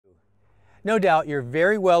No doubt you're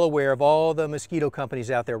very well aware of all the mosquito companies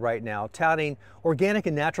out there right now touting organic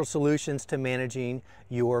and natural solutions to managing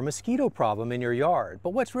your mosquito problem in your yard.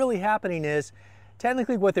 But what's really happening is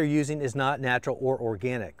technically what they're using is not natural or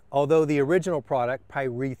organic. Although the original product,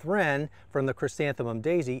 pyrethrin from the chrysanthemum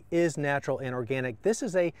daisy, is natural and organic, this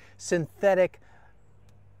is a synthetic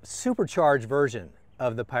supercharged version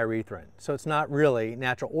of the pyrethrin. So it's not really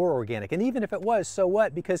natural or organic. And even if it was, so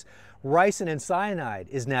what? Because ricin and cyanide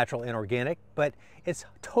is natural and organic, but it's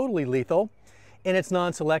totally lethal and it's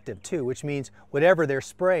non-selective too, which means whatever they're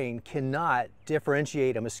spraying cannot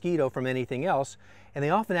differentiate a mosquito from anything else. And they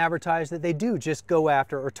often advertise that they do just go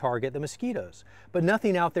after or target the mosquitoes. But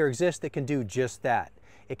nothing out there exists that can do just that.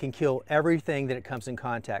 It can kill everything that it comes in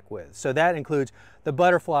contact with. So that includes the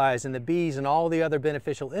butterflies and the bees and all the other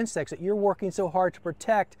beneficial insects that you're working so hard to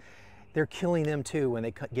protect. They're killing them too when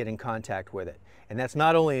they get in contact with it. And that's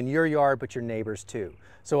not only in your yard, but your neighbors too.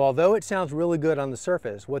 So although it sounds really good on the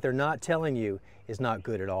surface, what they're not telling you is not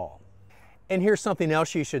good at all. And here's something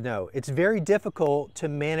else you should know. It's very difficult to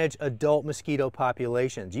manage adult mosquito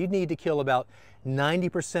populations. You'd need to kill about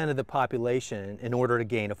 90% of the population in order to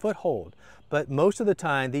gain a foothold. But most of the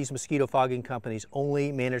time, these mosquito fogging companies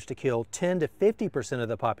only manage to kill 10 to 50% of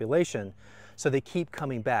the population, so they keep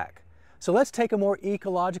coming back. So let's take a more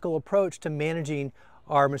ecological approach to managing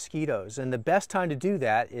our mosquitoes. And the best time to do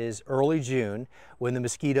that is early June, when the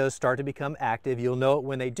mosquitoes start to become active. You'll know it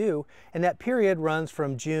when they do, and that period runs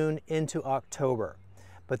from June into October.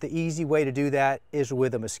 But the easy way to do that is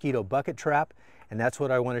with a mosquito bucket trap, and that's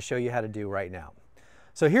what I want to show you how to do right now.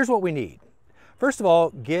 So here's what we need. First of all,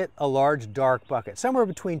 get a large dark bucket. Somewhere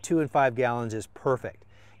between 2 and 5 gallons is perfect.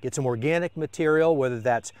 Get some organic material, whether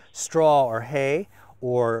that's straw or hay,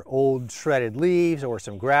 or old shredded leaves, or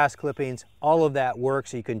some grass clippings. All of that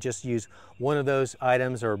works. You can just use one of those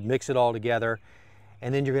items or mix it all together,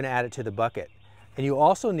 and then you're going to add it to the bucket. And you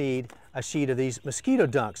also need a sheet of these mosquito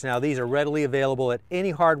dunks. Now these are readily available at any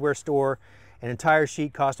hardware store. An entire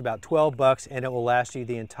sheet costs about 12 bucks and it will last you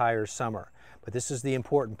the entire summer. But this is the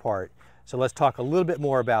important part. So let's talk a little bit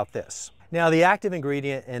more about this. Now the active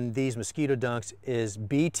ingredient in these mosquito dunks is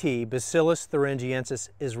BT, Bacillus thuringiensis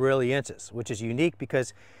israelensis, which is unique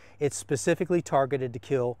because it's specifically targeted to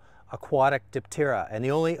kill aquatic diptera. And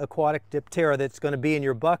the only aquatic diptera that's going to be in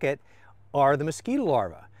your bucket are the mosquito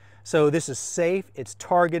larvae. So this is safe, it's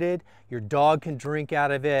targeted, your dog can drink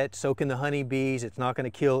out of it, so can the honeybees. It's not going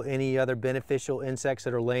to kill any other beneficial insects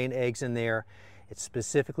that are laying eggs in there. It's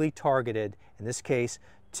specifically targeted, in this case,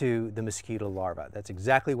 to the mosquito larvae. That's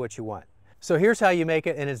exactly what you want. So here's how you make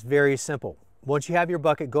it, and it's very simple. Once you have your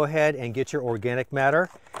bucket, go ahead and get your organic matter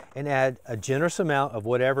and add a generous amount of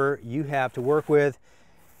whatever you have to work with.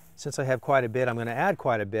 Since I have quite a bit, I'm going to add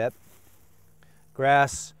quite a bit.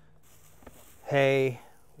 Grass, hay,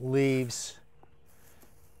 leaves.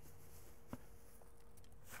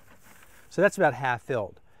 So that's about half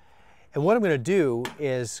filled. And what I'm going to do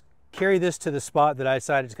is carry this to the spot that I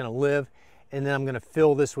decided it's going to live, and then I'm going to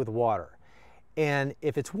fill this with water. And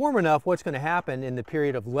if it's warm enough, what's going to happen in the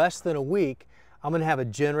period of less than a week, I'm going to have a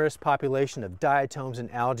generous population of diatoms and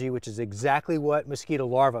algae, which is exactly what mosquito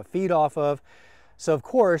larvae feed off of. So of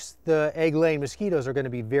course, the egg-laying mosquitoes are going to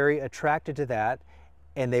be very attracted to that,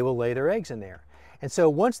 and they will lay their eggs in there. And so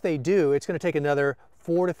once they do, it's going to take another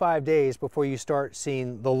 4 to 5 days before you start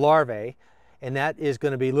seeing the larvae. And that is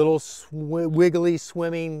going to be little wiggly,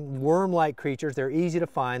 swimming, worm-like creatures. They're easy to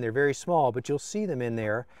find. They're very small, but you'll see them in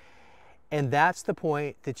there. And that's the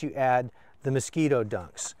point that you add the mosquito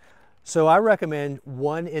dunks. So I recommend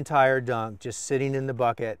one entire dunk just sitting in the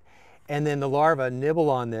bucket, and then the larvae nibble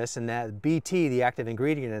on this, and that BT, the active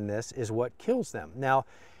ingredient in this, is what kills them. Now,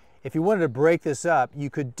 if you wanted to break this up, you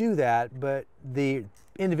could do that, but the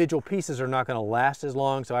individual pieces are not going to last as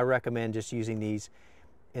long, so I recommend just using these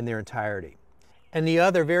in their entirety. And the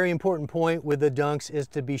other very important point with the dunks is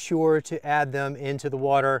to be sure to add them into the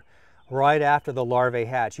water right after the larvae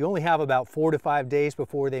hatch. You only have about 4 to 5 days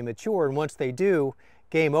before they mature, and once they do,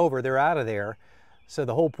 game over, they're out of there. So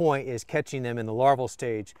the whole point is catching them in the larval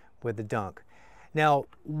stage with the dunk. Now,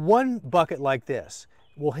 one bucket like this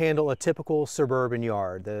will handle a typical suburban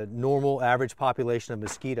yard, the normal average population of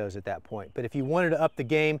mosquitoes at that point. But if you wanted to up the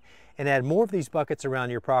game and add more of these buckets around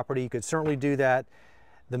your property, you could certainly do that.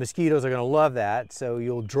 The mosquitoes are going to love that, so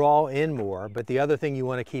you'll draw in more. But the other thing you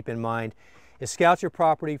want to keep in mind is scout your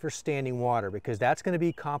property for standing water, because that's going to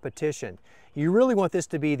be competition. You really want this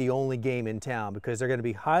to be the only game in town, because they're going to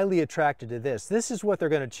be highly attracted to this. This is what they're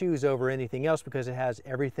going to choose over anything else, because it has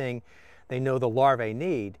everything they know the larvae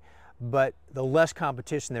need. but the less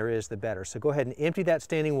competition there is, the better. So go ahead and empty that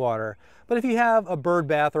standing water. But if you have a bird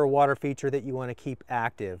bath or a water feature that you want to keep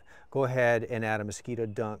active, go ahead and add a mosquito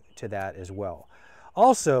dunk to that as well.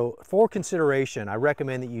 Also, for consideration, I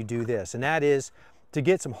recommend that you do this, and that is to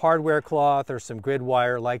get some hardware cloth or some grid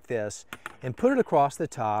wire like this and put it across the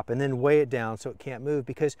top and then weigh it down so it can't move,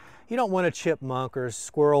 because you don't want a chipmunk or a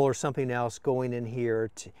squirrel or something else going in here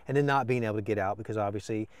and then not being able to get out, because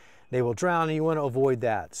obviously they will drown and you want to avoid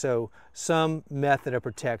that. So some method of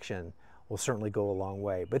protection will certainly go a long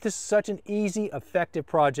way. But this is such an easy, effective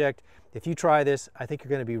project. If you try this, I think you're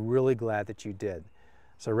going to be really glad that you did.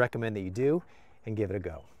 So I recommend that you do and give it a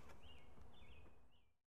go.